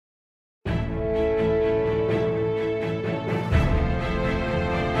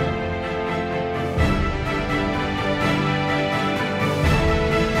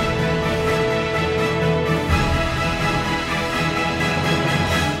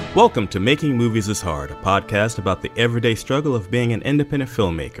Welcome to Making Movies is Hard, a podcast about the everyday struggle of being an independent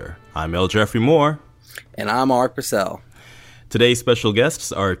filmmaker. I'm L. Jeffrey Moore. And I'm Art Purcell. Today's special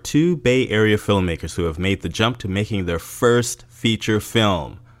guests are two Bay Area filmmakers who have made the jump to making their first feature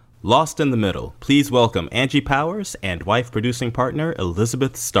film. Lost in the Middle. Please welcome Angie Powers and wife producing partner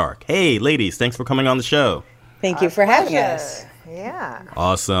Elizabeth Stark. Hey, ladies, thanks for coming on the show. Thank you for having us. Yeah.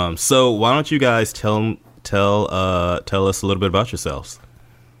 Awesome. So why don't you guys tell us a little bit about yourselves?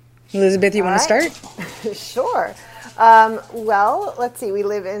 Elizabeth, you want to start? Sure. Well, let's see. We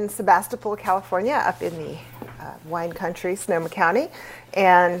live in Sebastopol, California, up in the wine country, Sonoma County,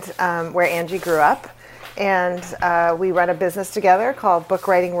 and where Angie grew up. And we run a business together called Book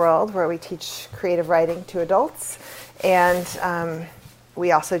Writing World, where we teach creative writing to adults. And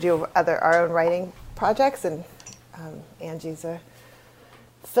we also do our own writing projects. And Angie's a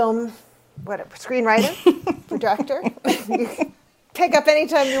screenwriter, director. Pick up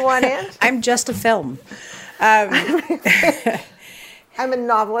anytime you want, Ange. I'm just a film. I'm a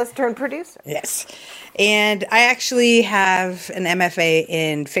novelist turned producer. Yes. And I actually have an MFA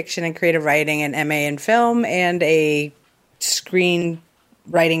in fiction and creative writing, an MA in film, and a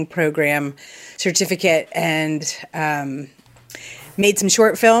screenwriting program certificate, and made some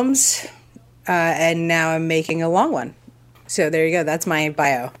short films, and now I'm making a long one. So there you go. That's my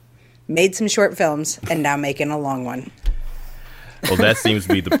bio. Made some short films, and now making a long one. Well, that seems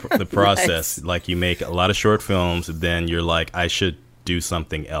to be the process. Nice. Like, you make a lot of short films, then you're like, I should do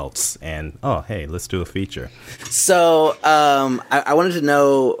something else. And, oh, hey, let's do a feature. So I wanted to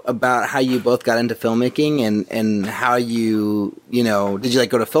know about how you both got into filmmaking and how did you like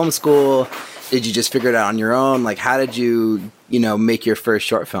go to film school? Did you just figure it out on your own? Like, how did you make your first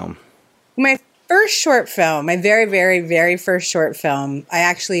short film? My first short film, my very, very, very first short film, I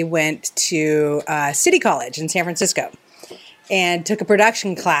actually went to City College in San Francisco and took a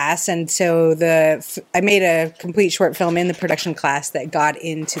production class. And so I made a complete short film in the production class that got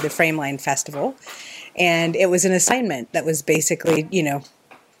into the Frameline Festival. And it was an assignment that was basically,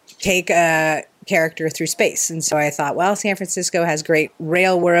 take a character through space. And so I thought, well, San Francisco has great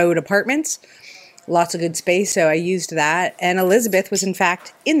railroad apartments, lots of good space. So I used that. And Elizabeth was, in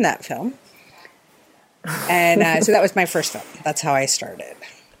fact, in that film. And so that was my first film. That's how I started.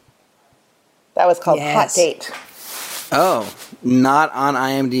 That was called Hot Date. Oh, not on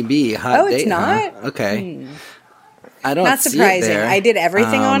IMDb. Hot Date, it's not? Huh? Okay. I don't Not see surprising. it there. I did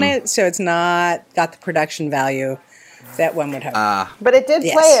everything on it, so it's not got the production value that one would have. But it did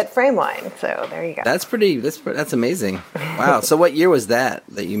play at Frameline, so there you go. That's amazing. Wow. So what year was that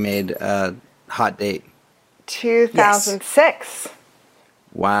you made Hot Date? 2006. Yes.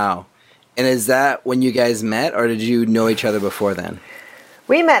 Wow. And is that when you guys met, or did you know each other before then?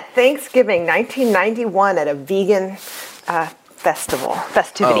 We met Thanksgiving 1991 at a vegan festivities.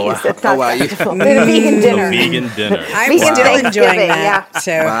 Oh, wow. It's not wow. festival. It's a vegan dinner. A vegan dinner. I'm still enjoying that. Yeah.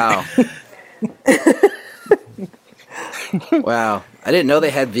 So. Wow. Wow. I didn't know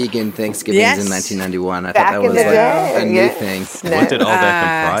they had vegan Thanksgivings in 1991. I thought that was a new thing. What did all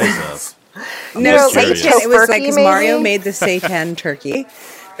that comprise of? No, curious. seitan. It was like, Turkey, Mario maybe? made the seitan turkey,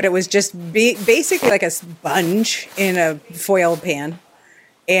 but it was just basically like a sponge in a foil pan.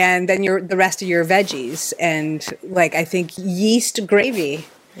 And then the rest of your veggies, and I think yeast gravy.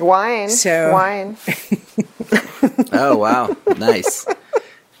 Wine. Oh, wow. Nice.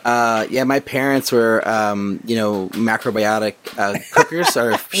 Yeah, my parents were, macrobiotic cookers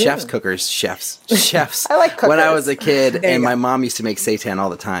or chefs. I like cookers. When I was a kid, There and you my go. mom used to make seitan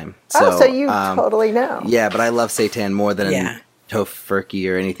all the time. So you totally know. Yeah, but I love seitan more than Yeah.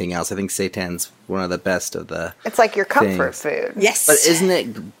 tofurkey or anything else. I think seitan's one of the best of the It's like your comfort things. food. Yes. But isn't it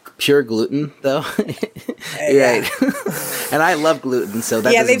pure gluten, though? Yeah. Right. And I love gluten, so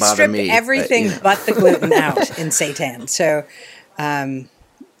that doesn't they've bother stripped me. everything but the gluten out in seitan. So, no,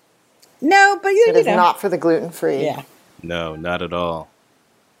 but It is not for the gluten-free. Yeah. No, not at all.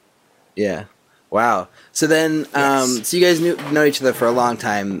 Yeah. Wow. So then, Yes. so you guys know each other for a long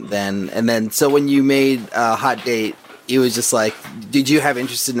time then, and then, so when you made Hot Date, it was just like, did you have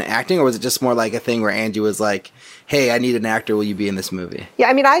interest in acting, or was it just more like a thing where Angie was like, hey, I need an actor, will you be in this movie? Yeah,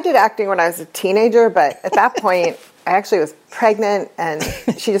 I mean, I did acting when I was a teenager, but at that point, I actually was pregnant, and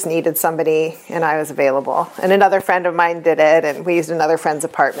she just needed somebody, and I was available. And another friend of mine did it, and we used another friend's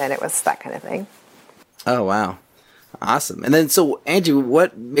apartment. It was that kind of thing. Oh, wow. Awesome. And then, so Angie,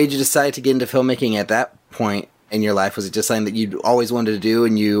 what made you decide to get into filmmaking at that point in your life? Was it just something that you always wanted to do,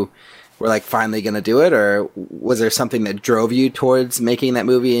 and you were like finally going to do it, or was there something that drove you towards making that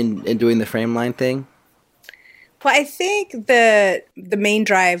movie and doing the Frameline thing? Well, I think the main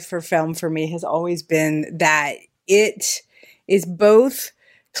drive for film for me has always been that it is both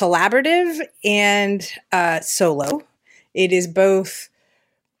collaborative and solo. It is both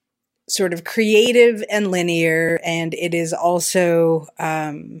sort of creative and linear, and it is also,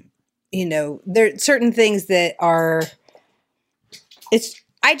 there are certain things that are,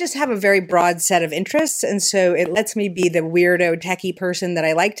 I just have a very broad set of interests, and so it lets me be the weirdo techie person that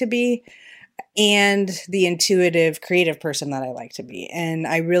I like to be and the intuitive creative person that I like to be. And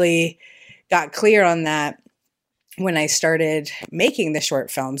I really got clear on that when I started making the short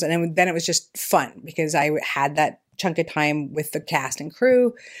films. And then it was just fun because I had that chunk of time with the cast and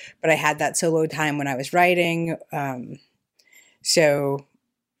crew, but I had that solo time when I was writing. So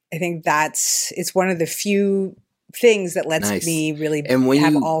I think it's one of the few things that lets me really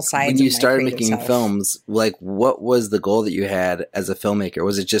have all sides. When you of my started making self. films, like what was the goal that you had as a filmmaker?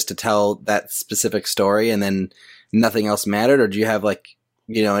 Was it just to tell that specific story and then nothing else mattered, or do you have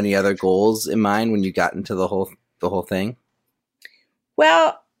any other goals in mind when you got into the whole thing?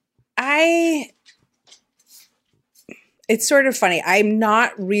 Well, it's sort of funny. I'm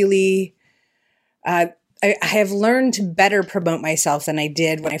not really. I have learned to better promote myself than I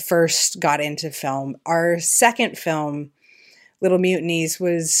did when I first got into film. Our second film, Little Mutinies,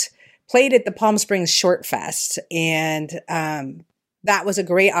 was played at the Palm Springs Short Fest, and that was a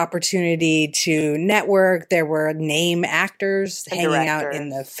great opportunity to network. There were name actors hanging out in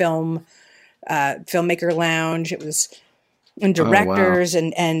the filmmaker lounge. It was and directors,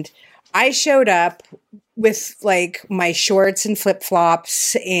 and I showed up with my shorts and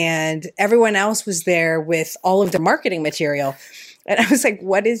flip-flops, and everyone else was there with all of their marketing material. And I was like,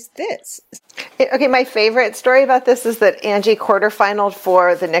 what is this? Okay, my favorite story about this is that Angie quarterfinaled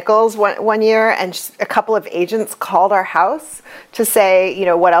for the Nichols one year, and a couple of agents called our house to say,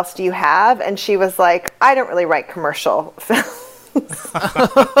 what else do you have? And she was like, I don't really write commercial films.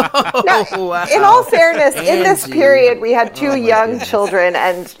 Now, wow. In all fairness, Angie. In this period, we had two young children,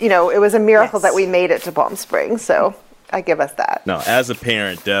 and it was a miracle that we made it to Palm Springs. So I give us that. No, as a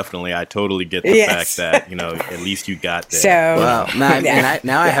parent, definitely, I totally get the fact that at least you got there. So wow,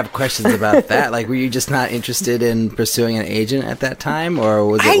 now I have questions about that. Were you just not interested in pursuing an agent at that time, or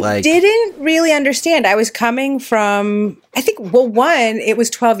was it I didn't really understand. I was coming from, I think, one, it was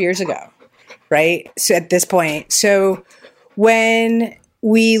 12 years ago, right? So at this point, so. When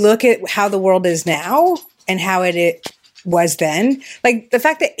we look at how the world is now and how it was then, the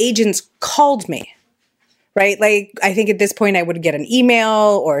fact that agents called me, right? I think at this point I would get an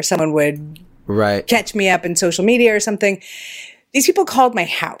email or someone would catch me up in social media or something. These people called my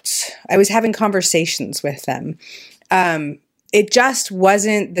house. I was having conversations with them. It just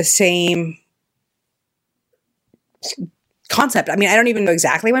wasn't the same concept. I mean, I don't even know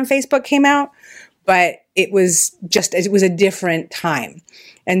exactly when Facebook came out, but it was a different time.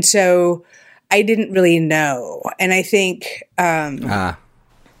 And so I didn't really know. And I think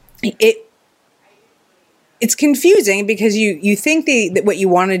it's confusing because you think that what you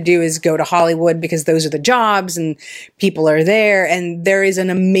want to do is go to Hollywood because those are the jobs and people are there. And there is an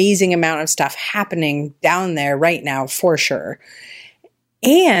amazing amount of stuff happening down there right now, for sure.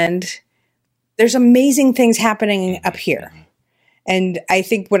 And there's amazing things happening up here. And I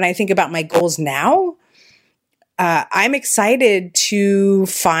think when I think about my goals now, I'm excited to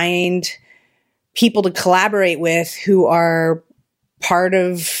find people to collaborate with who are part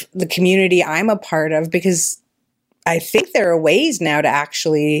of the community I'm a part of, because I think there are ways now to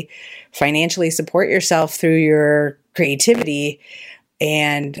actually financially support yourself through your creativity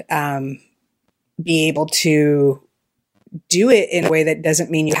and be able to do it in a way that doesn't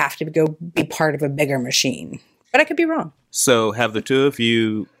mean you have to go be part of a bigger machine. But I could be wrong. So have the two of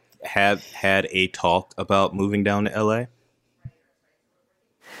you had a talk about moving down to LA?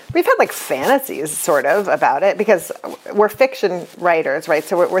 We've had fantasies sort of about it because we're fiction writers, right?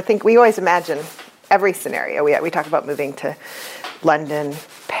 So we always imagine every scenario. We talk about moving to London,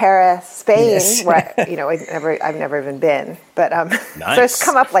 Paris, Spain, where I've never even been, but nice. So it's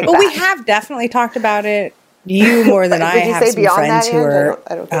come up that. Well, we have definitely talked about it. You more than I have some friends who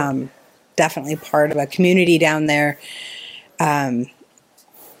are definitely part of a community down there.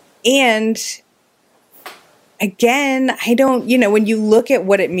 And again, I don't, when you look at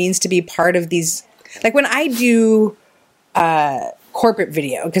what it means to be part of these, when I do corporate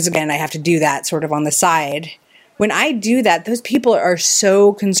video, because again, I have to do that sort of on the side. When I do that, those people are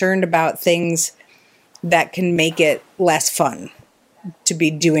so concerned about things that can make it less fun to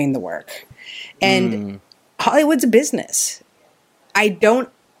be doing the work. And Hollywood's a business.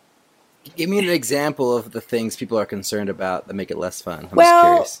 Give me an example of the things people are concerned about that make it less fun. I'm just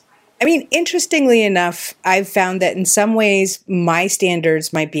curious. I mean, interestingly enough, I've found that in some ways my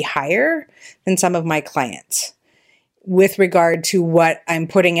standards might be higher than some of my clients. with regard to what I'm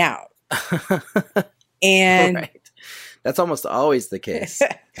putting out. And right. That's almost always the case.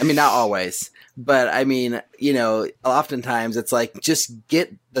 I mean, not always, but I mean, oftentimes it's like, just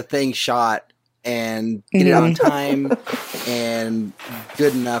get the thing shot and get it on time, and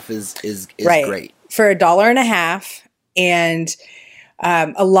good enough is right. great. For $1.50. And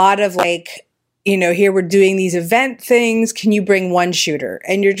a lot of like, here we're doing these event things. Can you bring one shooter?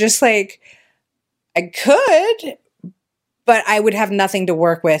 And you're just like, I could, but I would have nothing to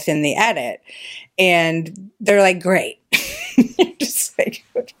work with in the edit. And they're like, great. Just like,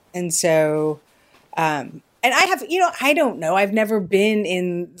 and so, and I have, I don't know. I've never been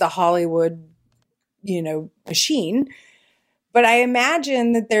in the Hollywood, machine, but I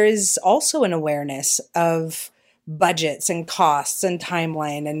imagine that there is also an awareness of budgets and costs and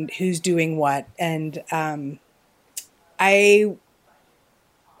timeline and who's doing what. And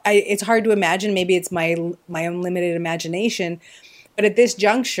it's hard to imagine. Maybe it's my own limited imagination, but at this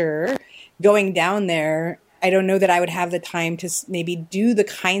juncture, going down there, I don't know that I would have the time to maybe do the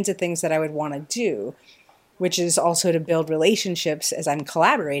kinds of things that I would want to do, which is also to build relationships as I'm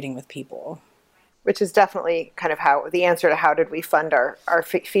collaborating with people. Which is definitely kind of the answer to how did we fund our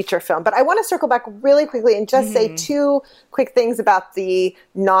feature film. But I want to circle back really quickly and just say two quick things about the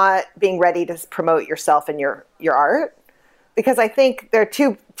not being ready to promote yourself and your art. Because I think there are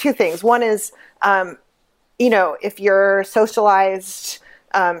two things. One is, if you're socialized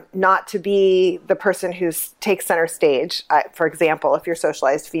not to be the person who takes center stage, for example, if you're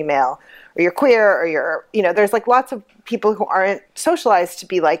socialized female or you're queer or you're, there's like lots of people who aren't socialized to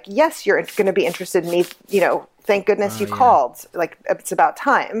be like, yes, you're going to be interested in me, thank goodness you called. Like, it's about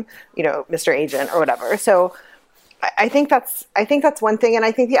time, Mr. Agent or whatever. So I think that's one thing. And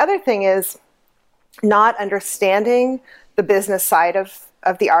I think the other thing is not understanding the business side of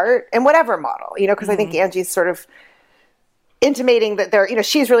the art and whatever model, because I think Angie's sort of intimating that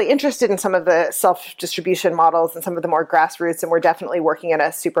she's really interested in some of the self-distribution models and some of the more grassroots, and we're definitely working at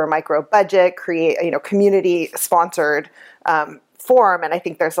a super micro budget, community sponsored form. And I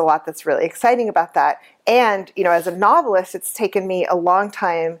think there's a lot that's really exciting about that. And, as a novelist, it's taken me a long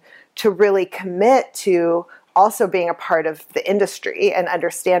time to really commit to also being a part of the industry and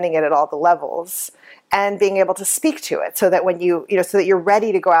understanding it at all the levels and being able to speak to it so that when so that you're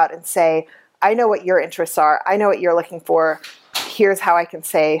ready to go out and say, I know what your interests are. I know what you're looking for. Here's how I can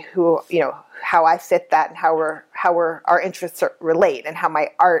say how I fit that and how our interests relate and how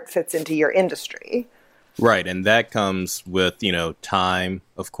my art fits into your industry. Right. And that comes with, time,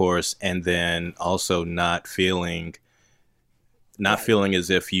 of course, and then also not feeling as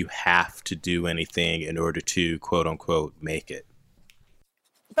if you have to do anything in order to, quote unquote, make it.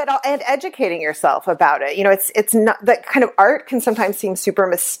 And educating yourself about it. It's not that kind of art can sometimes seem super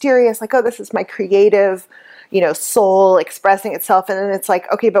mysterious, like, oh, this is my creative, soul expressing itself. And then it's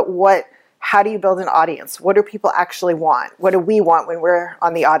like, okay, but how do you build an audience? What do people actually want? What do we want when we're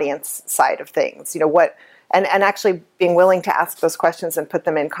on the audience side of things? And actually being willing to ask those questions and put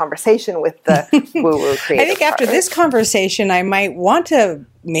them in conversation with the woo-woo creative I think after this conversation, I might want to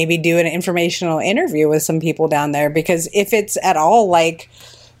maybe do an informational interview with some people down there, because if it's at all like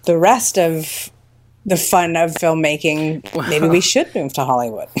the rest of the fun of filmmaking, maybe we should move to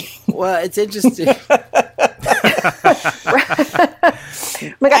Hollywood. Well, it's interesting.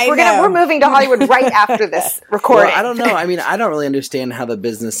 We're moving to Hollywood right after this recording. Well, I don't know. I mean, I don't really understand how the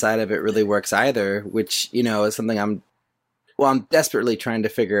business side of it really works either, which, is something I'm desperately trying to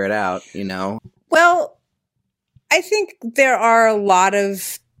figure it out, Well, I think there are a lot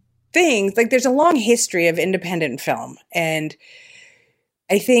of things, like there's a long history of independent film, and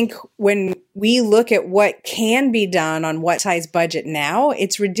I think when we look at what can be done on what size budget now,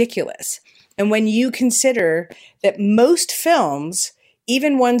 it's ridiculous. And when you consider that most films,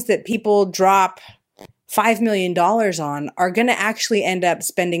 even ones that people drop $5 million on, are going to actually end up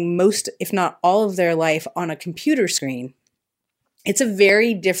spending most, if not all of their life on a computer screen, it's a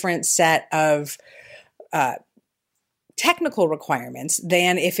very different set of technical requirements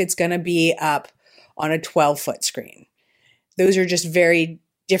than if it's going to be up on a 12-foot screen. Those are just very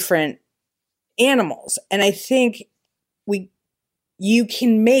different animals. And I think you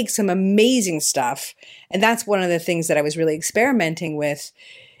can make some amazing stuff. And that's one of the things that I was really experimenting with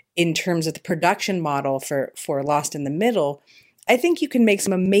in terms of the production model for Lost in the Middle. I think you can make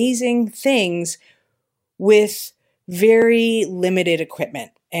some amazing things with very limited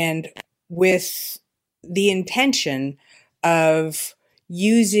equipment and with the intention of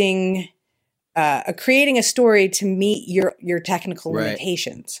using creating a story to meet your technical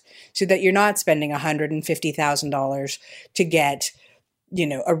limitations, so that you're not spending $150,000 to get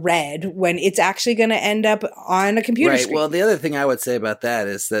a red when it's actually going to end up on a computer screen. Well, the other thing I would say about that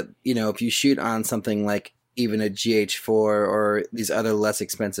is that, if you shoot on something like even a GH4 or these other less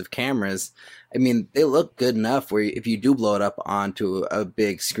expensive cameras, I mean, they look good enough where if you do blow it up onto a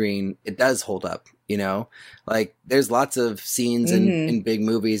big screen, it does hold up, Like, there's lots of scenes in big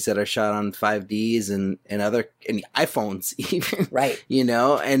movies that are shot on 5Ds and iPhones even. Right.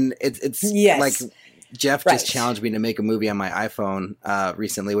 And it's yes. like Jeff just challenged me to make a movie on my iPhone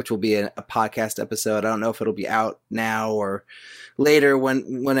recently, which will be a podcast episode. I don't know if it'll be out now or later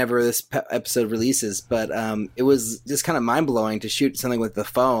whenever this episode releases, but it was just kind of mind-blowing to shoot something with the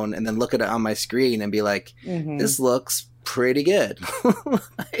phone and then look at it on my screen and be like, this looks pretty good.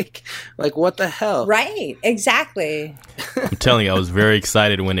 like what the hell? Right, exactly. I'm telling you, I was very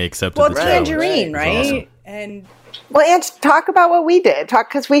excited when they accepted the challenge. Tangerine, right? Awesome. And well, Ange, talk about what we did.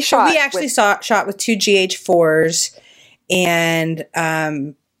 Because we shot. We actually shot with 2 GH4s, and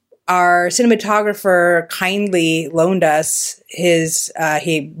our cinematographer kindly loaned us his.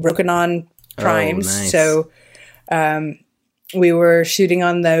 He broken on primes, nice. So we were shooting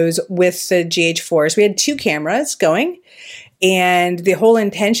on those with the GH4s. We had 2 cameras going, and the whole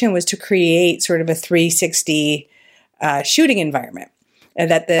intention was to create sort of a 360 shooting environment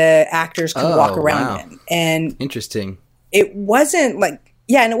that the actors could walk around in. And interesting. It wasn't like,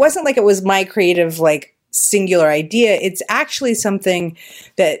 and it wasn't like it was my creative, like, singular idea. It's actually something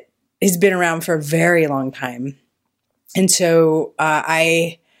that has been around for a very long time. And so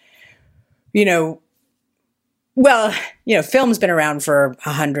film's been around for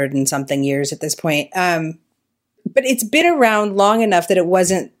 100 and something years at this point. But it's been around long enough that it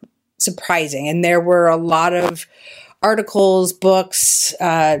wasn't surprising. And there were a lot of articles, books,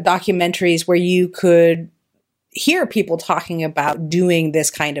 documentaries where you could hear people talking about doing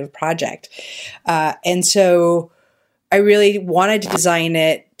this kind of project. And so I really wanted to design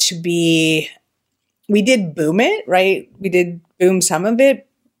it to be, we did boom it, right? We did boom some of it,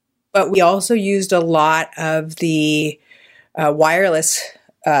 but we also used a lot of the wireless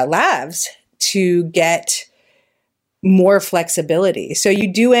lavs to get more flexibility. So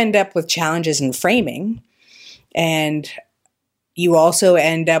you do end up with challenges in framing, and you also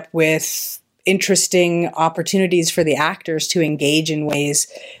end up with interesting opportunities for the actors to engage in ways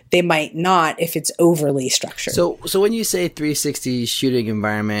they might not if it's overly structured. So when you say 360 shooting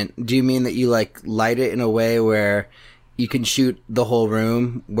environment, do you mean that you like light it in a way where you can shoot the whole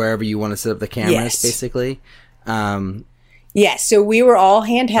room wherever you want to set up the cameras, basically? Yes. So we were all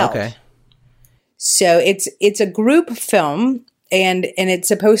handheld. Okay. So it's a group film, and it's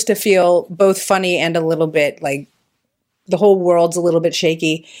supposed to feel both funny and a little bit like the whole world's a little bit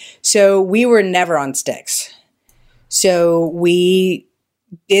shaky. So we were never on sticks. So we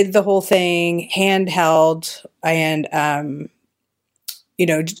did the whole thing handheld and, on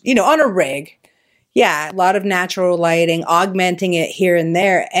a rig. Yeah. A lot of natural lighting, augmenting it here and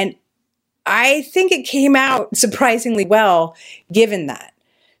there. And I think it came out surprisingly well given that.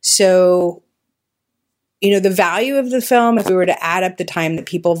 So, the value of the film, if we were to add up the time that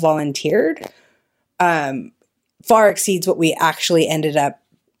people volunteered, far exceeds what we actually ended up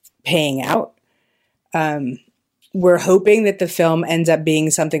paying out. We're hoping that the film ends up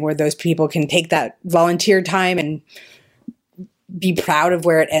being something where those people can take that volunteer time and be proud of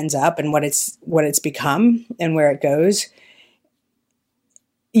where it ends up and what it's become and where it goes.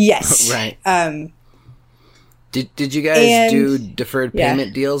 Yes. Right. Did you guys do deferred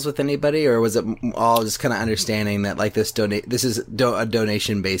payment deals with anybody, or was it all just kind of understanding that like this is a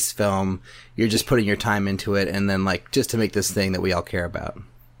donation based film? You're just putting your time into it, and then like just to make this thing that we all care about.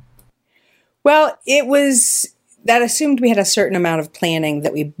 Well, it was that assumed we had a certain amount of planning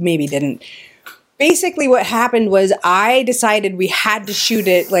that we maybe didn't. Basically, what happened was I decided we had to shoot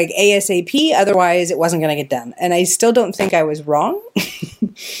it like ASAP, otherwise it wasn't going to get done, and I still don't think I was wrong.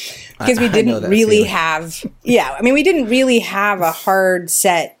 Because we didn't really have, we didn't really have a hard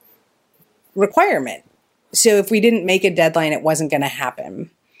set requirement. So if we didn't make a deadline, it wasn't going to happen.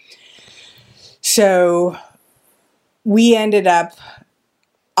 So we ended up,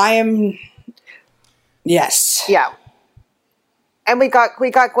 yes. Yeah. And we got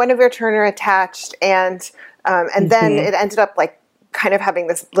Guinevere Turner attached, and then it ended up like kind of having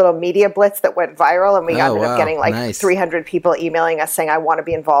this little media blitz that went viral, and we ended up getting like 300 people emailing us saying, I want to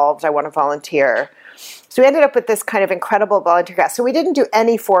be involved, I want to volunteer. So we ended up with this kind of incredible volunteer cast. So we didn't do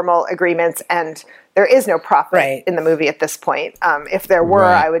any formal agreements, and there is no profit in the movie at this point. If there were,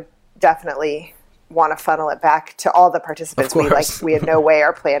 I would definitely want to funnel it back to all the participants. We had no way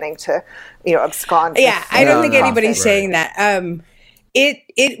are planning to, abscond. Yeah, I don't think anybody's saying that.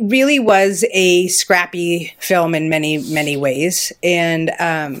 It really was a scrappy film in many ways,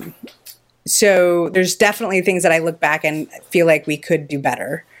 and so there's definitely things that I look back and feel like we could do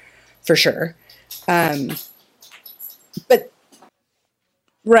better, for sure. But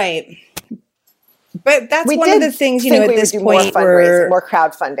right. But that's one of the things, at this point, we're more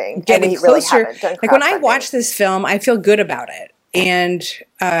crowdfunding, getting closer. Really done like when I watch this film, I feel good about it. And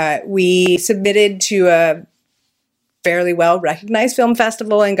we submitted to a fairly well recognized film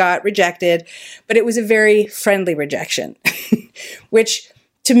festival and got rejected, but it was a very friendly rejection, which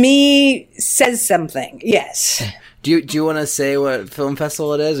to me says something. Yes. Do you want to say what film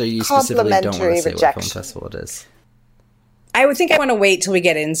festival it is, or you specifically don't want to say what film festival it is? I would think I want to wait till we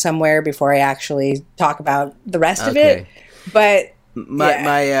get in somewhere before I actually talk about the rest of it. But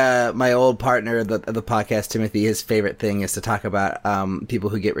my old partner of the podcast, Timothy, his favorite thing is to talk about people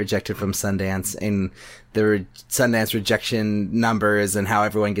who get rejected from Sundance and the Sundance rejection numbers and how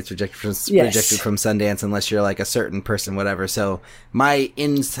everyone gets rejected from Sundance unless you're like a certain person, whatever. So my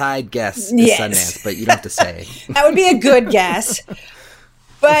inside guess is Sundance, but you don't have to say. That would be a good guess.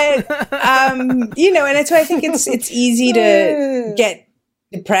 But and so I think it's easy to get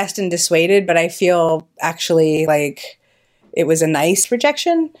depressed and dissuaded, but I feel actually like it was a nice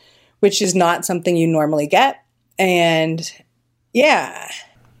rejection, which is not something you normally get. And yeah.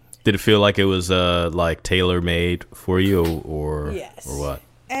 Did it feel like it was like tailor-made for you or what?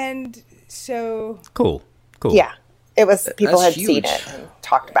 And so cool. Yeah. It was, people had seen it and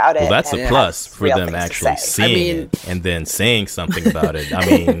talked about it. Well, that's a plus for them actually seeing it and then saying something about it. I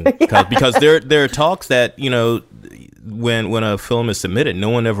mean, because there are talks that, when a film is submitted, no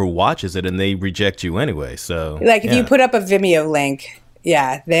one ever watches it and they reject you anyway. So like if you put up a Vimeo link,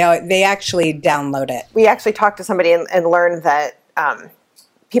 they actually download it. We actually talked to somebody and learned that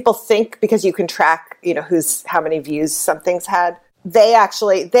people think because you can track, how many views something's had, they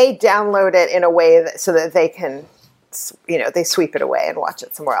download it in a way so that they can, they sweep it away and watch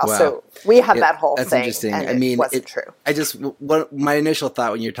it somewhere else. Wow. So we had that whole thing. That's interesting. And it wasn't true. My initial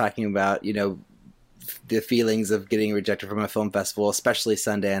thought when you're talking about, the feelings of getting rejected from a film festival, especially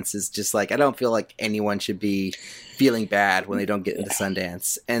Sundance, is just like, I don't feel like anyone should be feeling bad when they don't get into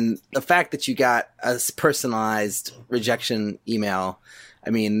Sundance. And the fact that you got a personalized rejection email, I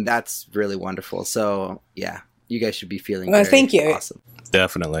mean, that's really wonderful. So yeah, you guys should be feeling thank you. Awesome.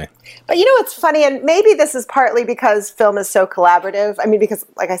 Definitely. But it's funny, and maybe this is partly because film is so collaborative. I mean, because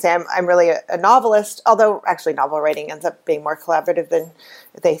like I say, I'm really a novelist, although actually novel writing ends up being more collaborative than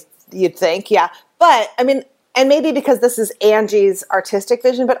you'd think. Yeah. But I mean, and maybe because this is Angie's artistic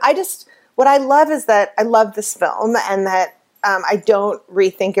vision, but what I love is that I love this film and that I don't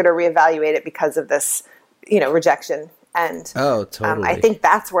rethink it or reevaluate it because of this, rejection. And totally. I think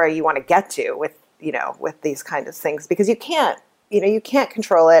that's where you want to get to with these kinds of things, because you can't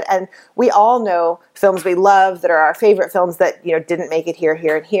control it. And we all know films we love that are our favorite films that, didn't make it here,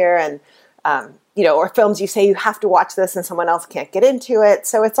 and here. And, or films you say you have to watch this and someone else can't get into it.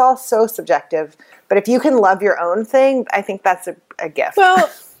 So it's all so subjective. But if you can love your own thing, I think that's a gift. Well,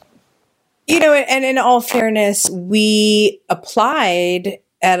 and in all fairness, we applied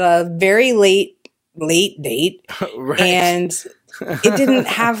at a very late date. Right. And it didn't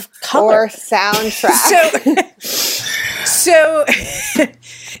have color or soundtrack. So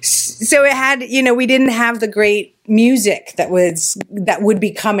it had, we didn't have the great music that would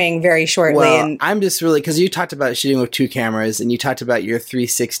be coming very shortly. Well, and I'm just really, because you talked about shooting with 2 cameras and you talked about your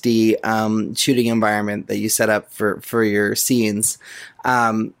 360 shooting environment that you set up for your scenes.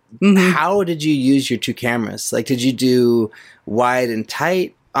 How did you use your 2 cameras? Like, did you do wide and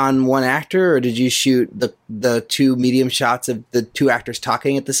tight on one actor, or did you shoot the 2 medium shots of the 2 actors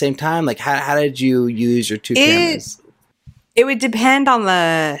talking at the same time? Like, how did you use your 2 cameras? It would depend on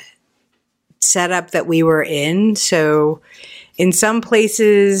the setup that we were in. So in some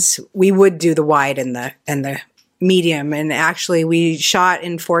places we would do the wide and the medium. And actually we shot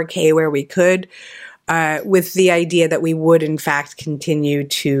in 4K where we could, with the idea that we would in fact continue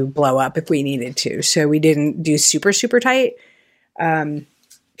to blow up if we needed to. So we didn't do super, super tight,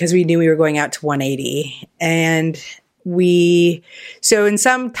 because we knew we were going out to 180. And so in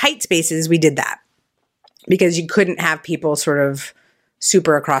some tight spaces we did that, because you couldn't have people sort of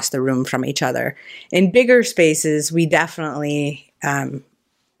super across the room from each other. In bigger spaces, we definitely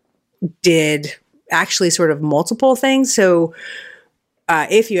did actually sort of multiple things. So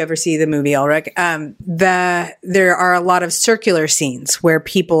if you ever see the movie Ulrich, there are a lot of circular scenes where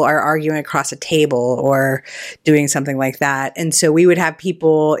people are arguing across a table or doing something like that. And so we would have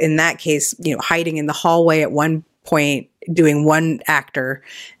people in that case, hiding in the hallway at one point, doing one actor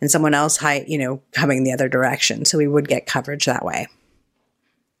and someone else coming the other direction. So we would get coverage that way.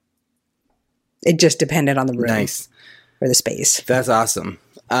 It just depended on the room. Nice. Or the space. That's awesome.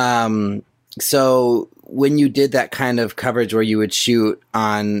 So when you did that kind of coverage where you would shoot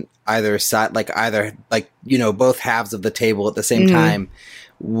on either side, both halves of the table at the same time,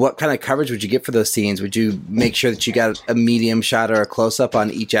 what kind of coverage would you get for those scenes? Would you make sure that you got a medium shot or a close up on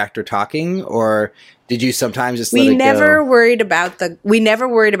each actor talking, or did you sometimes just let it go? We never worried about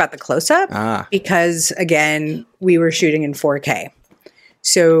the close up because again, we were shooting in 4K.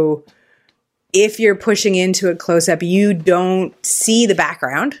 So if you're pushing into a close up, you don't see the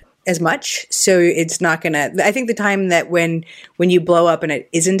background as much. So it's not going to, I think the time that when you blow up and it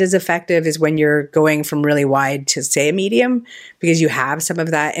isn't as effective is when you're going from really wide to say a medium, because you have some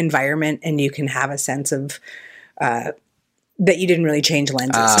of that environment and you can have a sense of, that you didn't really change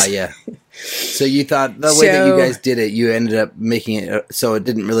lenses. Yeah. So you thought the way that you guys did it, you ended up making it so it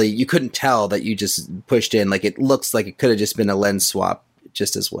didn't really, you couldn't tell that you just pushed in. Like it looks like it could have just been a lens swap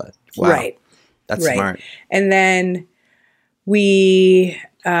just as what. Wow. Right. That's smart. And then we,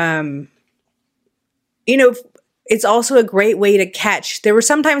 it's also a great way to catch. There were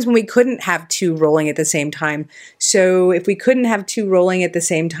some times when we couldn't have two rolling at the same time. So if we couldn't have two rolling at the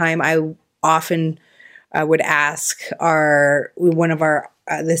same time, I often would ask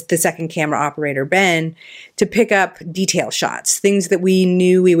the second camera operator, Ben, to pick up detail shots, things that we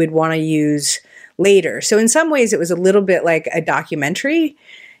knew we would want to use later. So in some ways it was a little bit like a documentary,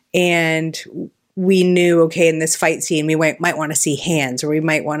 and we knew, okay, in this fight scene, we might want to see hands, or we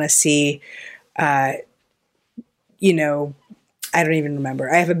might want to see, I don't even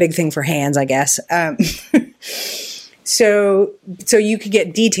remember. I have a big thing for hands, I guess. So you could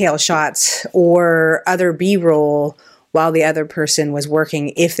get detail shots or other B-roll while the other person was working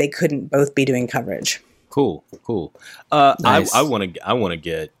if they couldn't both be doing coverage. Cool. Nice. I want to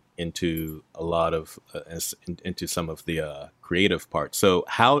get into a lot of into some of the creative parts. So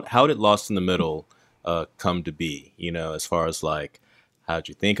how did Lost in the Middle come to be? As far as like, how'd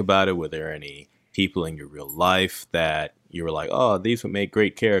you think about it? Were there any people in your real life that you were like, oh, these would make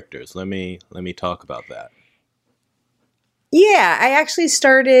great characters? Let me talk about that. Yeah, I actually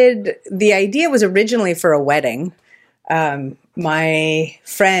the idea was originally for a wedding. My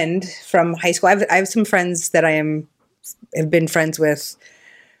friend from high school, I have some friends that have been friends with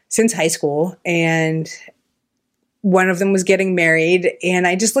since high school, and one of them was getting married, and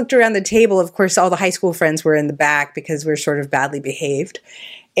I just looked around the table. Of course, all the high school friends were in the back because we're sort of badly behaved.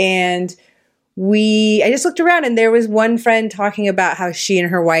 And I just looked around, and there was one friend talking about how she and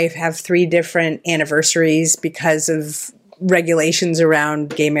her wife have 3 different anniversaries because of regulations around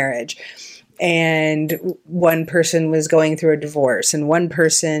gay marriage. And one person was going through a divorce, and one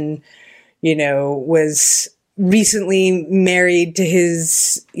person, was recently married to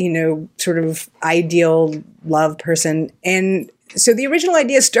his, sort of ideal love person. And so the original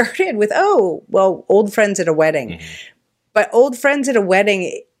idea started with, old friends at a wedding. Mm-hmm. But old friends at a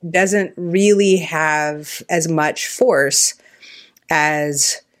wedding doesn't really have as much force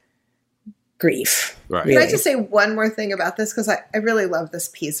as grief. Right. Really. Can I just say one more thing about this? Because I really love this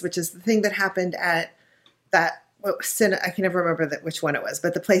piece, which is the thing that happened at that, I can never remember which one it was,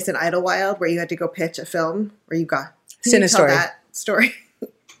 but the place in Idlewild where you had to go pitch a film where you got Cinestory. That story.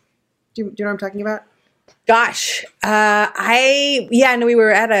 do you know what I'm talking about? Gosh, we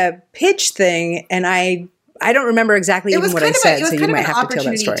were at a pitch thing, and I don't remember exactly even what I said, so you might have to tell that story.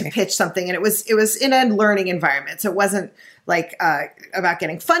 It was kind of an opportunity to pitch something, and it was in a learning environment, so it wasn't like about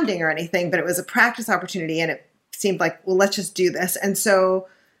getting funding or anything, but it was a practice opportunity, and it seemed like, well, let's just do this. And so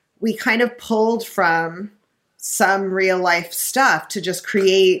we kind of pulled from some real life stuff to just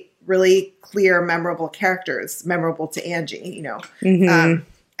create really clear, memorable characters, memorable to Angie,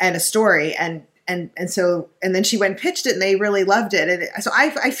 and a story. And then she went and pitched it, and they really loved it. And so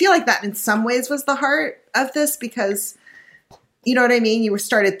I feel like that in some ways was the heart of this, because you know what I mean? You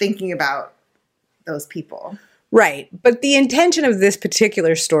started thinking about those people. Right. But the intention of this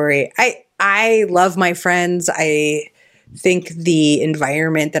particular story, I love my friends. I think the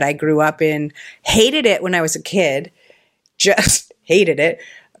environment that I grew up in, hated it when I was a kid, just hated it.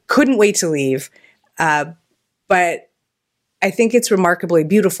 Couldn't wait to leave. But I think it's remarkably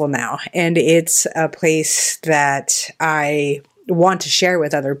beautiful now. And it's a place that I want to share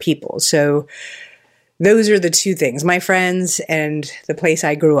with other people. So those are the two things. My friends and the place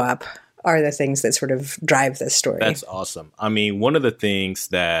I grew up are the things that sort of drive this story. That's awesome. I mean, one of the things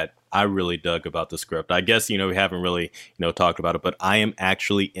that I really dug about the script, I guess, we haven't really, talked about it, but I am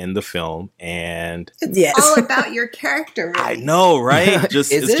actually in the film, and it's all about your character. Really. I know, right?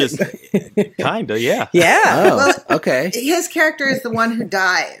 Just kind of, yeah. Yeah. Oh, okay. His character is the one who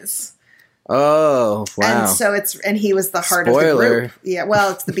dies. Oh, wow. And so and he was the heart of the group. Yeah,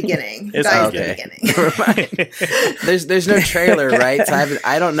 well, it's the beginning. It's the beginning. There's no trailer, right? So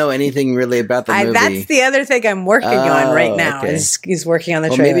I don't know anything really about the movie. That's the other thing I'm working on right now. Okay. Is working on the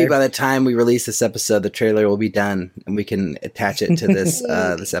trailer. Maybe by the time we release this episode, the trailer will be done, and we can attach it to this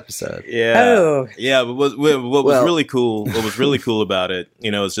this episode. Yeah. Oh. Yeah. But what was really cool? What was really cool about it,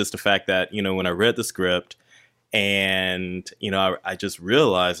 is just the fact that when I read the script. And, I just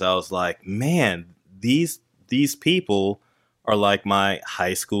realized, I was like, man, these people are like my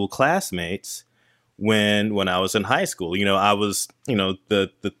high school classmates when I was in high school. I was,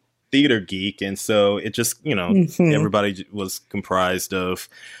 the theater geek. And so it just, everybody was comprised of,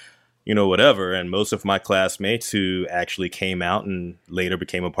 whatever. And most of my classmates who actually came out and later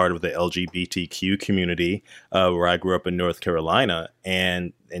became a part of the LGBTQ community, where I grew up in North Carolina,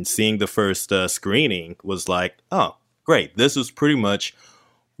 and seeing the first screening was like, oh, great. This is pretty much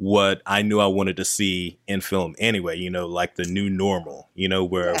what I knew I wanted to see in film anyway, like the new normal,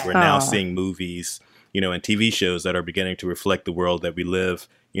 where we're now seeing movies, and TV shows that are beginning to reflect the world that we live,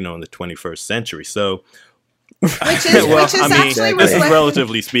 in the 21st century. So, which is actually this is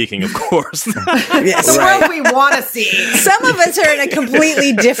relatively speaking, of course. The world we want to see. Some of us are in a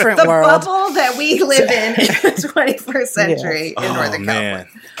completely different world. The bubble that we live in the 21st century in Northern California.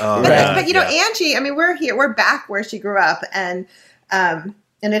 But Angie, we're back where she grew up, and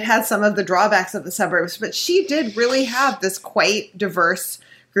it had some of the drawbacks of the suburbs, but she did really have this quite diverse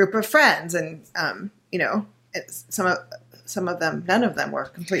group of friends, and some of them, none of them were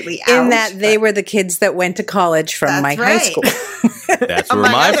completely out. In that they were the kids that went to college from my high school. That's where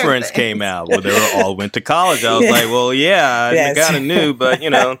my friends came out. Well, they all went to college. I was like, well, yeah, I kind of knew, but,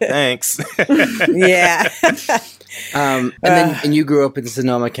 thanks. Yeah. And you grew up in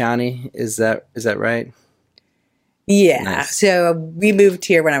Sonoma County. Is that right? Yeah. Nice. So we moved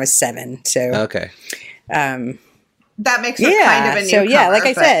here when I was 7. So okay. That makes her kind of a newcomer. So yeah, like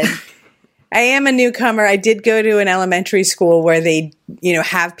I said, I am a newcomer. I did go to an elementary school where they,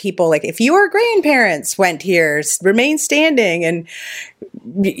 have people like, if your grandparents went here, remain standing. And,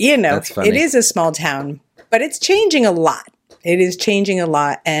 it is a small town, but it's changing a lot. It is changing a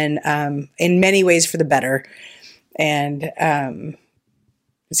lot, and in many ways for the better. And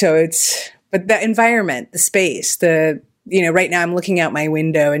but the environment, the space, right now I'm looking out my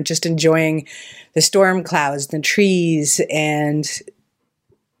window and just enjoying the storm clouds, the trees, and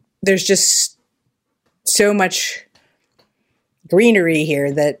there's just so much greenery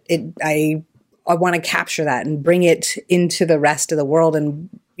here that I want to capture that and bring it into the rest of the world. And,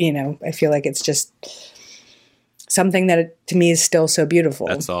 I feel like it's just something that to me is still so beautiful.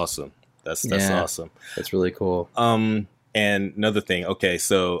 That's awesome. That's awesome. That's really cool. And another thing. Okay.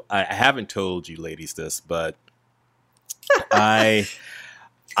 So I haven't told you ladies this, but I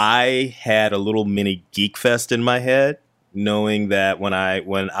had a little mini geek fest in my head, knowing that when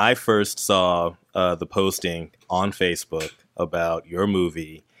I first saw the posting on Facebook about your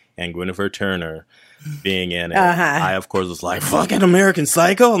movie and Guinevere Turner being in it, I of course was like, "Fucking American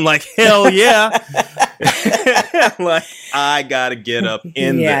Psycho!" I'm like, "Hell yeah!" Like, I gotta get up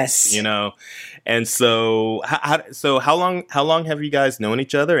in this, And so, how long have you guys known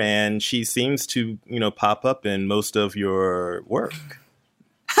each other? And she seems to pop up in most of your work.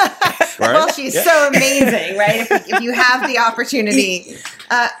 Right? Well, she's so amazing, right? If you have the opportunity.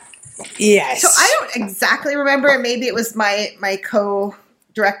 Yes. So I don't exactly remember. Maybe it was my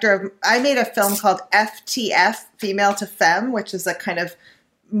co-director. I made a film called FTF, Female to Femme, which is a kind of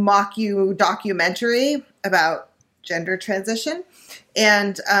documentary about gender transition.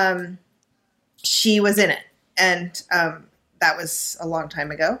 And she was in it. And that was a long time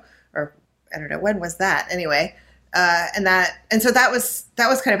ago. Or I don't know, when was that? Anyway. And so that was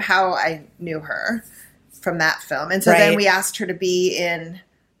kind of how I knew her from that film. And so then we asked her to be in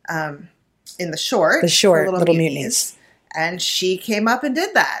the short Little Mutinies. And she came up and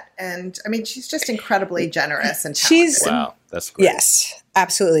did that. And she's just incredibly generous and talented. Wow, that's great. Yes,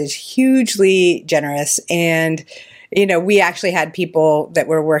 absolutely. She's hugely generous. And, we actually had people that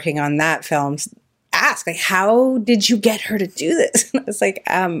were working on that film ask, like, how did you get her to do this? And I was like,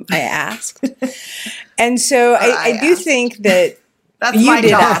 I asked. And so I do think that that's my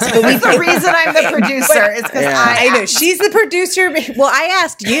job. That's the reason I'm the producer. It's because I know she's the producer. Well, I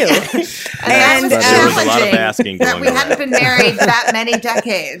asked you, and there was a lot of asking that we hadn't been married that many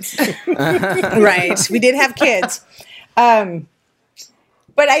decades. Right, we did have kids,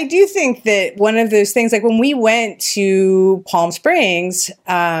 but I do think that one of those things, like when we went to Palm Springs,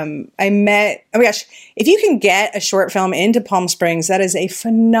 I met. Oh my gosh, if you can get a short film into Palm Springs, that is a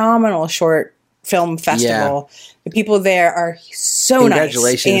phenomenal short Film Festival. The people there are so nice.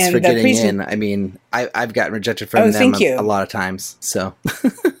 Congratulations for getting in. I mean, I've gotten rejected from them a lot of times. So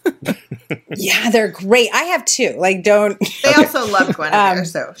yeah, they're great. I have too. Like, don't. They also love Guinevere,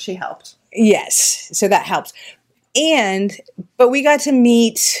 so she helped. Yes, so that helps. But we got to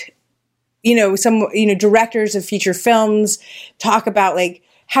meet, some directors of feature films, talk about like,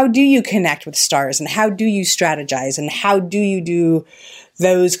 how do you connect with stars and how do you strategize and how do you do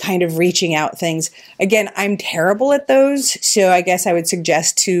those kind of reaching out things. Again, I'm terrible at those. So I guess I would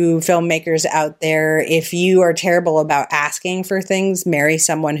suggest to filmmakers out there, if you are terrible about asking for things, marry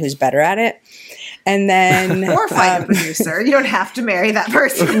someone who's better at it. And then or find a producer. You don't have to marry that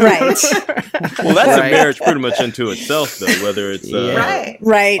person. Right. Well, that's a marriage pretty much into itself, though, whether it's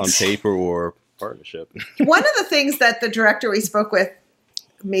right. on paper or partnership. One of the things that the director we spoke with,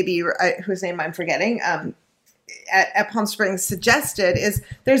 maybe whose name I'm forgetting, at Palm Springs suggested is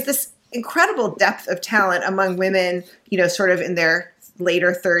there's this incredible depth of talent among women, sort of in their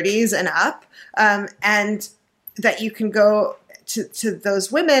later 30s and up, and that you can go to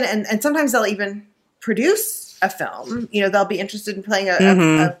those women and sometimes they'll even produce a film. They'll be interested in playing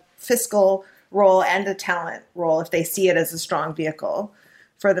a fiscal role and a talent role if they see it as a strong vehicle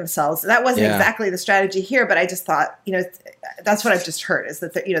for themselves. That wasn't exactly the strategy here, but I just thought, that's what I've just heard is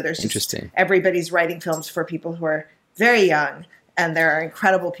that, there's just everybody's writing films for people who are very young, and there are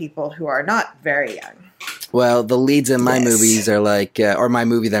incredible people who are not very young. Well, the leads in my movies are like, or my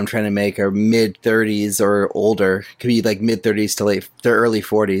movie that I'm trying to make are mid 30s or older. Could be like mid 30s to early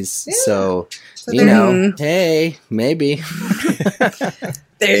 40s. Yeah. So hey, maybe.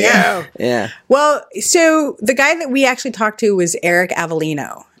 There you go. Yeah. Well, so the guy that we actually talked to was Eric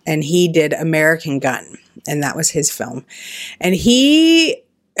Avellino, and he did American Gun, and that was his film. And he,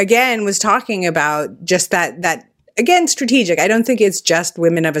 again, was talking about just that again, strategic. I don't think it's just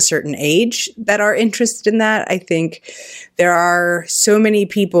women of a certain age that are interested in that. I think there are so many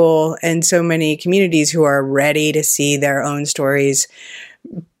people and so many communities who are ready to see their own stories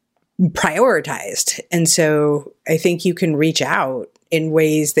prioritized. And so I think you can reach out in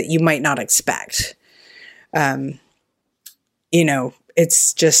ways that you might not expect.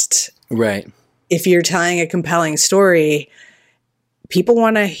 It's just right. If you're telling a compelling story, people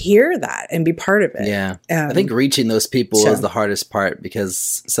want to hear that and be part of it. Yeah. I think reaching those people is the hardest part,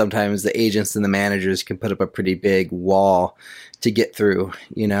 because sometimes the agents and the managers can put up a pretty big wall to get through,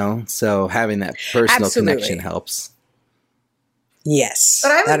 so having that personal connection helps. Yes.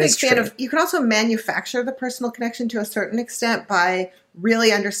 But I'm a big fan of, you can also manufacture the personal connection to a certain extent by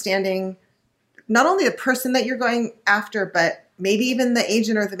really understanding not only the person that you're going after, but maybe even the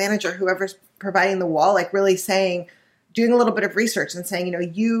agent or the manager, whoever's providing the wall, like really doing a little bit of research and saying,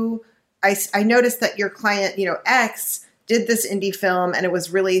 I noticed that your client, X did this indie film and it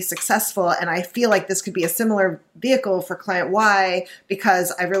was really successful. And I feel like this could be a similar vehicle for client Y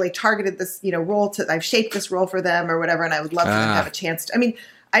because I really targeted this, role I've shaped this role for them or whatever. And I would love for them to have a chance to,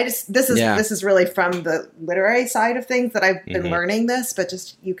 this is really from the literary side of things that I've been learning this, but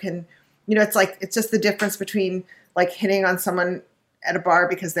just, you can, it's just the difference between like hitting on someone at a bar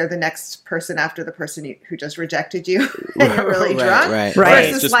because they're the next person after the person who just rejected you and you're really drunk. Right.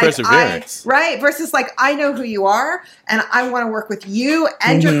 Versus just perseverance. Versus like, I know who you are and I want to work with you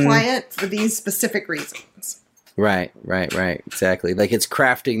and your client for these specific reasons. Right. Exactly. Like it's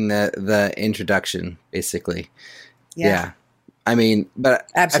crafting the introduction, basically. Yeah. But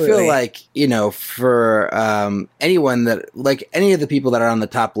absolutely. I feel like, for anyone that, like any of the people that are on the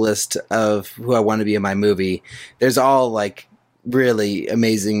top list of who I want to be in my movie, there's all like really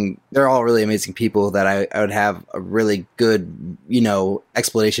amazing. They're all really amazing people that I would have a really good,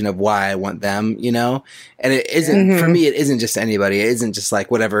 explanation of why I want them, and it isn't, for me, it isn't just anybody. It isn't just like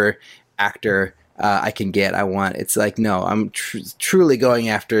whatever actor I can get, I want. It's like, no, I'm truly going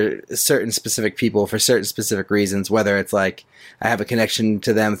after certain specific people for certain specific reasons, whether it's like I have a connection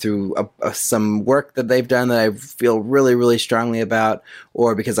to them through some work that they've done that I feel really, really strongly about,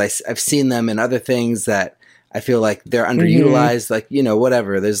 or because I've seen them in other things that I feel like they're underutilized, like,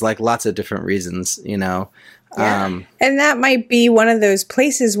 whatever. There's like lots of different reasons, Yeah. And that might be one of those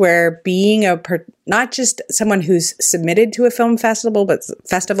places where being not just someone who's submitted to a film festival,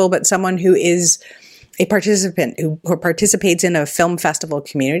 but someone who is a participant who participates in a film festival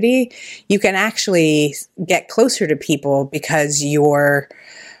community, you can actually get closer to people because you're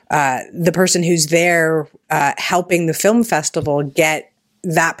the person who's there helping the film festival get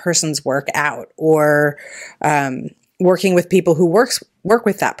that person's work out, or working with people who work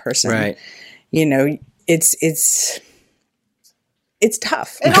with that person. Right. It's it's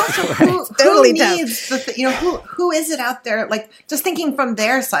tough. And also, who Totally needs who is it out there? Like, just thinking from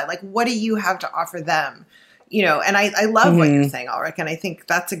their side, like, what do you have to offer them? And I love what you're saying, Ulrich, and I think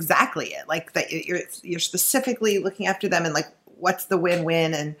that's exactly it. Like that you're specifically looking after them, and like, what's the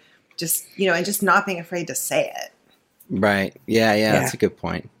win-win, and just and just not being afraid to say it. Right. Yeah. That's a good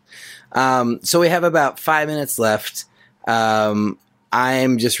point. So we have about 5 minutes left.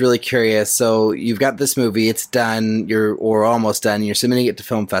 I'm just really curious. So you've got this movie, it's done, or almost done. You're submitting it to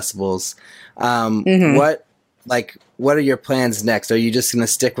film festivals. What are your plans next? Are you just going to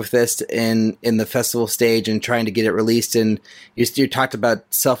stick with this in the festival stage and trying to get it released? And you talked about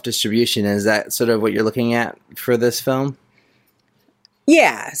self-distribution. Is that sort of what you're looking at for this film?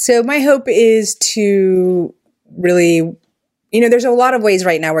 Yeah. So my hope is to really, there's a lot of ways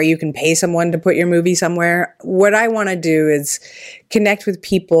right now where you can pay someone to put your movie somewhere. What I want to do is connect with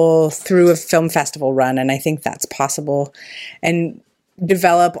people through a film festival run, and I think that's possible, and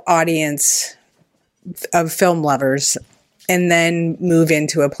develop audience of film lovers, and then move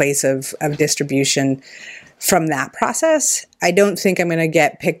into a place of distribution from that process. I don't think I'm going to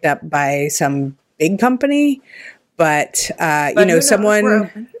get picked up by some big company, but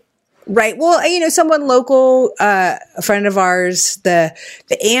someone... Right. Well, someone local, a friend of ours, the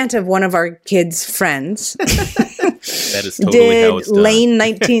aunt of one of our kids' friends. That is totally how it's done. Lane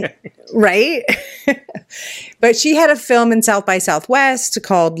 19, right? But she had a film in South by Southwest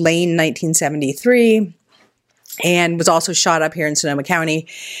called Lane 1973, and was also shot up here in Sonoma County.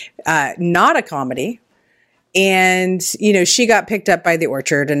 Not a comedy. And, she got picked up by the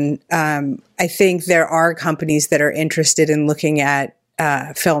Orchard. And I think there are companies that are interested in looking at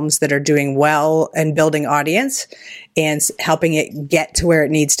films that are doing well and building audience and helping it get to where it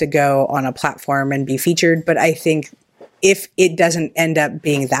needs to go on a platform and be featured. But I think if it doesn't end up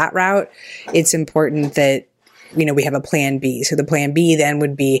being that route, it's important that, we have a plan B. So the plan B then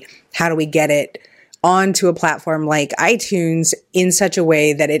would be, how do we get it onto a platform like iTunes in such a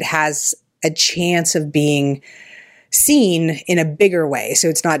way that it has a chance of being seen in a bigger way? So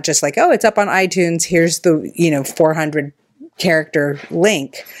it's not just like, oh, it's up on iTunes, here's the, 400 character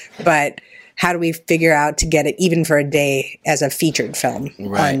link, but how do we figure out to get it even for a day as a featured film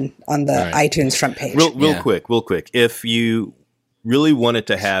on the iTunes front page? Real quick. If you really wanted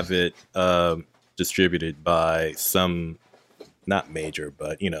to have it distributed by some, not major,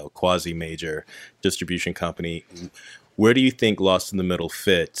 but quasi-major distribution company, where do you think Lost in the Middle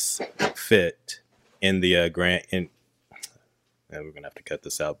fit in the grant? And we're gonna have to cut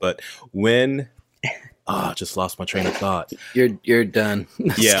this out. But when just lost my train of thought. You're done.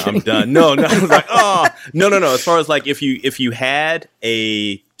 Yeah, I'm done. No. I was like, no. As far as like, if you had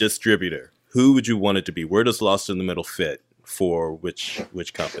a distributor, who would you want it to be? Where does Lost in the Middle fit for which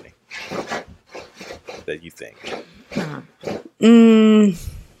company that you think?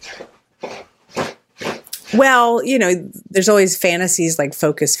 Well, there's always fantasies like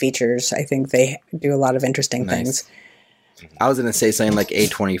Focus Features. I think they do a lot of interesting things. I was going to say something like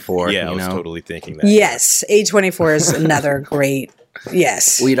A24. Yeah, I was totally thinking that. Yes, A24 is another great.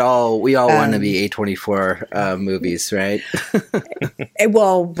 Yes, we all want to be A24 movies, right?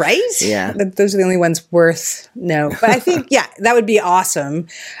 Well, right? Yeah, those are the only ones worth But I think that would be awesome.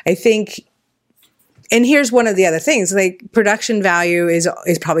 I think, and here's one of the other things: like production value is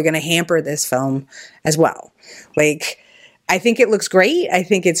probably going to hamper this film as well. Like, I think it looks great. I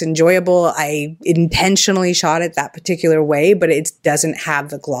think it's enjoyable. I intentionally shot it that particular way, but it doesn't have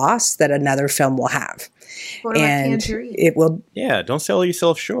the gloss that another film will have. What about Tangerine? It will. Yeah, don't sell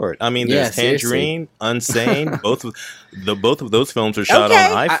yourself short. I mean, there's Tangerine, Unsane. Both of those films are shot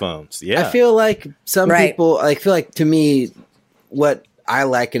on iPhones. I feel like some people. I feel like, to me, what I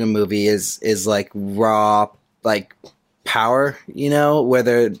like in a movie is like raw, like power,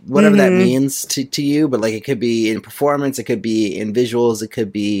 whether whatever that means to you, but like it could be in performance, it could be in visuals, it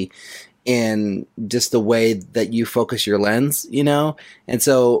could be in just the way that you focus your lens, and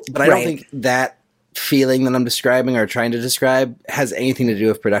so, but I don't think that feeling that I'm describing or trying to describe has anything to do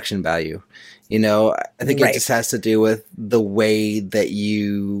with production value. I think it just has to do with the way that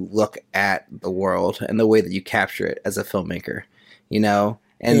you look at the world and the way that you capture it as a filmmaker,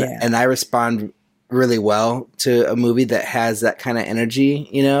 and I respond really well to a movie that has that kind of energy,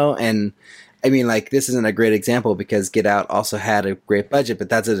 and I mean, like, this isn't a great example because Get Out also had a great budget, but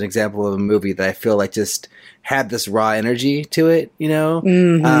that's an example of a movie that I feel like just had this raw energy to it,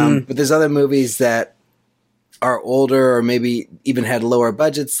 but there's other movies that are older or maybe even had lower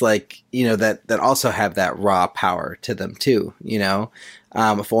budgets, like, that also have that raw power to them too,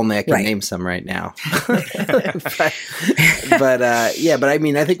 if only I could name some right now. but I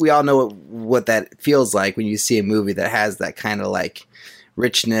mean, I think we all know what that feels like when you see a movie that has that kind of like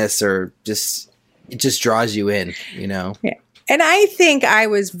richness, or it just draws you in, you know? Yeah. And I think I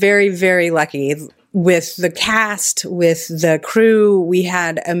was very, very lucky with the cast, with the crew. We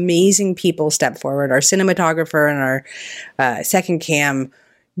had amazing people step forward. Our cinematographer and our second cam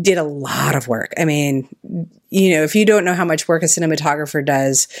did a lot of work. I mean, you know, if you don't know how much work a cinematographer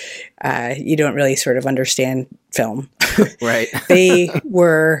does, you don't really sort of understand film. Right. They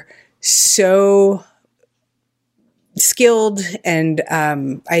were so skilled, and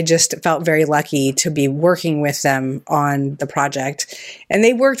I just felt very lucky to be working with them on the project. And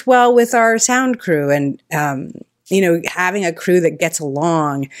they worked well with our sound crew, and you know, having a crew that gets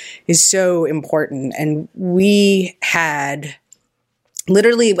along is so important. And we had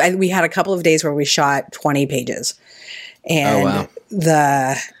literally, we had a couple of days where we shot 20 pages, and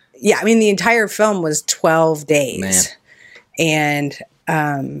the entire film was 12 days. Man.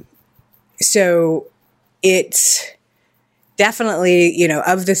 And so it's definitely, you know,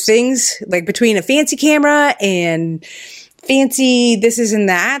 of the things, like between a fancy camera and fancy thises and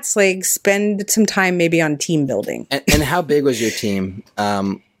that's, like, spend some time maybe on team building. And how big was your team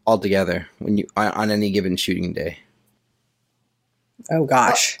altogether when you on any given shooting day? Oh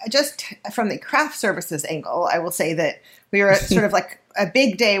gosh. Well, just from the craft services angle, I will say that we were sort of like a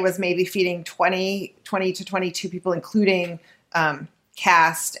big day was maybe feeding 20 to 22 people, including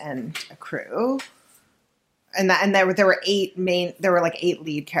cast and a crew. And there were like 8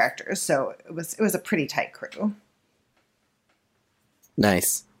 lead characters. So it was a pretty tight crew.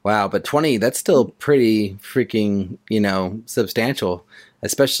 Nice. Wow. But 20, that's still pretty freaking, you know, substantial,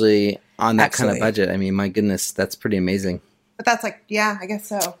 especially on that kind of budget. I mean, my goodness, that's pretty amazing. But that's like, yeah, I guess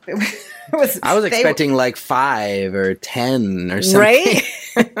so. I was expecting like 5 or 10 or something. Right?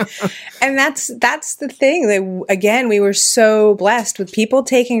 And that's the thing. That, again, we were so blessed with people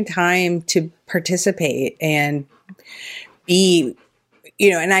taking time to participate and be, you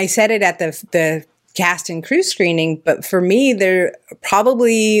know, and I said it at the cast and crew screening, but for me, there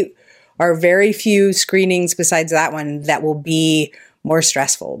probably are very few screenings besides that one that will be more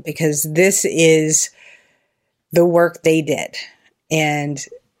stressful, because this is the work they did. And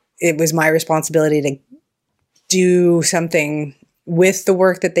it was my responsibility to do something with the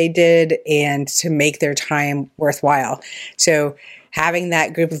work that they did and to make their time worthwhile. So having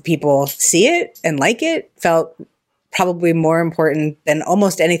that group of people see it and like it felt probably more important than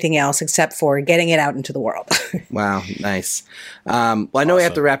almost anything else, except for getting it out into the world. Wow. Nice. Well, I know we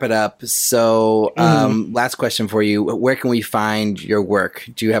have to wrap it up. So last question for you. Where can we find your work?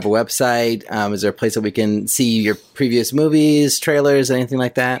 Do you have a website? Is there a place that we can see your previous movies, trailers, anything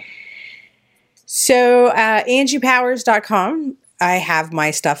like that? So angiepowers.com. I have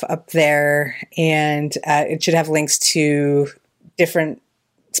my stuff up there, and it should have links to different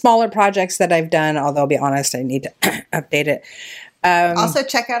smaller projects that I've done, although I'll be honest, I need to update it. Also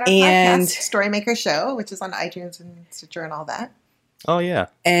check out our podcast, Storymaker Show, which is on iTunes and Stitcher and all that. Oh, yeah.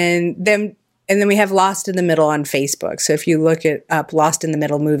 And then we have Lost in the Middle on Facebook. So if you look it up, Lost in the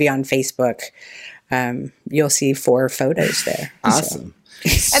Middle movie on Facebook, you'll see 4 photos there. Awesome.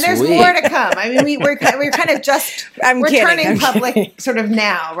 So. And there's more to come. I mean, we're kind of just turning public sort of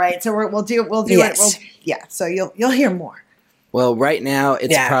now, right? So we'll do yes. it. So you'll hear more. Well, right now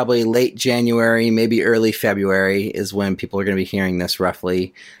it's probably late January, maybe early February is when people are going to be hearing this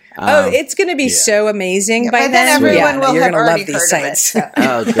roughly. It's going to be so amazing by then. Everyone will you're have going to already love these heard sites. of it. So.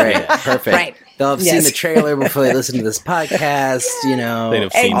 Oh, great. Perfect. Right. They'll have seen the trailer before they listen to this podcast, you know. They'd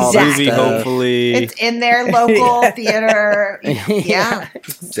have seen the movie, hopefully. It's in their local theater. Yeah,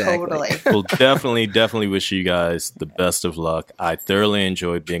 exactly. Totally. We'll definitely wish you guys the best of luck. I thoroughly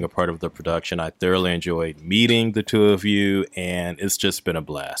enjoyed being a part of the production. I thoroughly enjoyed meeting the two of you, and it's just been a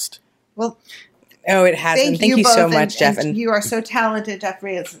blast. Well, it has. Thank you so much, Jeff. And you are so talented,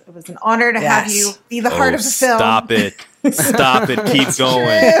 Jeffrey. It was an honor to have you be the heart of the film. Stop it. Stop it. Keep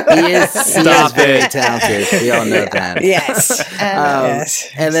going. He is very talented. We all know that. Yes.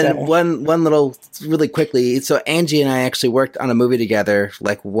 And then one little, really quickly. So Angie and I actually worked on a movie together,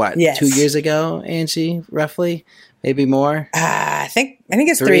 like what, 2 years ago, Angie, roughly? Maybe more? I think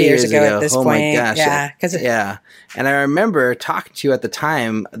it's 3 years ago at this point. Oh my gosh. Yeah. And I remember talking to you at the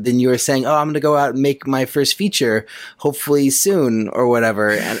time, then you were saying, I'm going to go out and make my first feature, hopefully soon or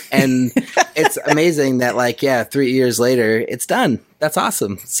whatever. And it's amazing that 3 years later, it's done. that's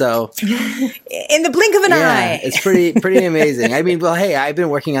awesome. So in the blink of an eye. it's pretty amazing. I mean, well, hey, I've been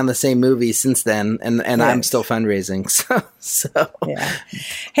working on the same movie since then, and I'm still fundraising. So yeah.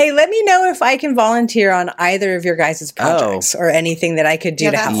 Hey, let me know if I can volunteer on either of your guys' projects or anything that I could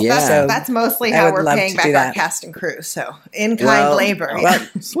do to help. That's mostly how we're paying back our cast and crew. So in-kind labor. Well,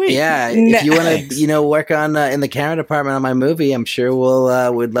 sweet. Yeah, if you want to, work on in the camera department on my movie, I'm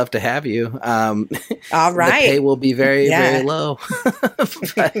sure we'd love to have you. All right. The pay will be very, very low,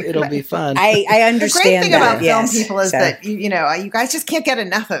 but it'll be fun. I understand. The great thing about film people is that you guys just can't get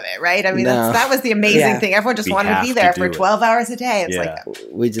enough of it, right? I mean, that was the amazing thing. Everyone just wanted to be there for 12 hours a day. It's like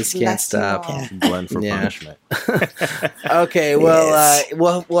we just can't stop. Blend for punishment. Okay,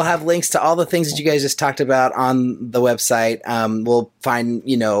 well, we'll have links to all the things that you guys just talked about on the website. We'll find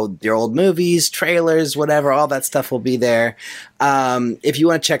your old movies, trailers, whatever. All that stuff will be there. If you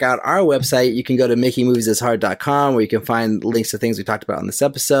want to check out our website, you can go to makingmoviesishard.com, where you can find links to things we talked about in this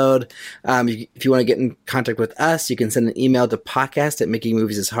episode. If you want to get in contact with us, you can send an email to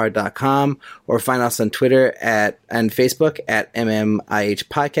podcast@makingmoviesishard.com, or find us on Twitter and Facebook at MMIH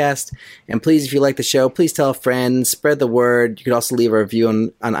Podcast. And please, if you like the show, please tell a friend, spread the word. You could also leave a review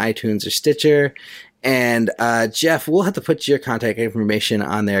on iTunes or Stitcher. And Jeff, we'll have to put your contact information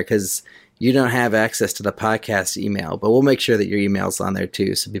on there because you don't have access to the podcast email, but we'll make sure that your email's on there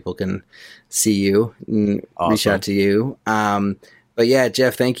too, so people can see you and reach out to you. But yeah,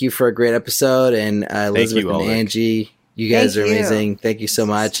 Jeff, thank you for a great episode, and Elizabeth and Angie, you guys are amazing. Thank you so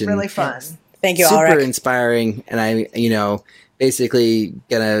much. It's really fun. Thank you, Super Ulrich. inspiring, and I, basically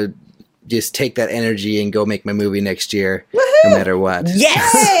gonna just take that energy and go make my movie next year, no matter what.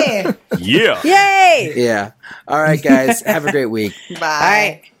 Yes! Yeah. Yay! Yeah. All right, guys. Have a great week. Bye. All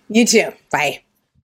right. You too. Bye.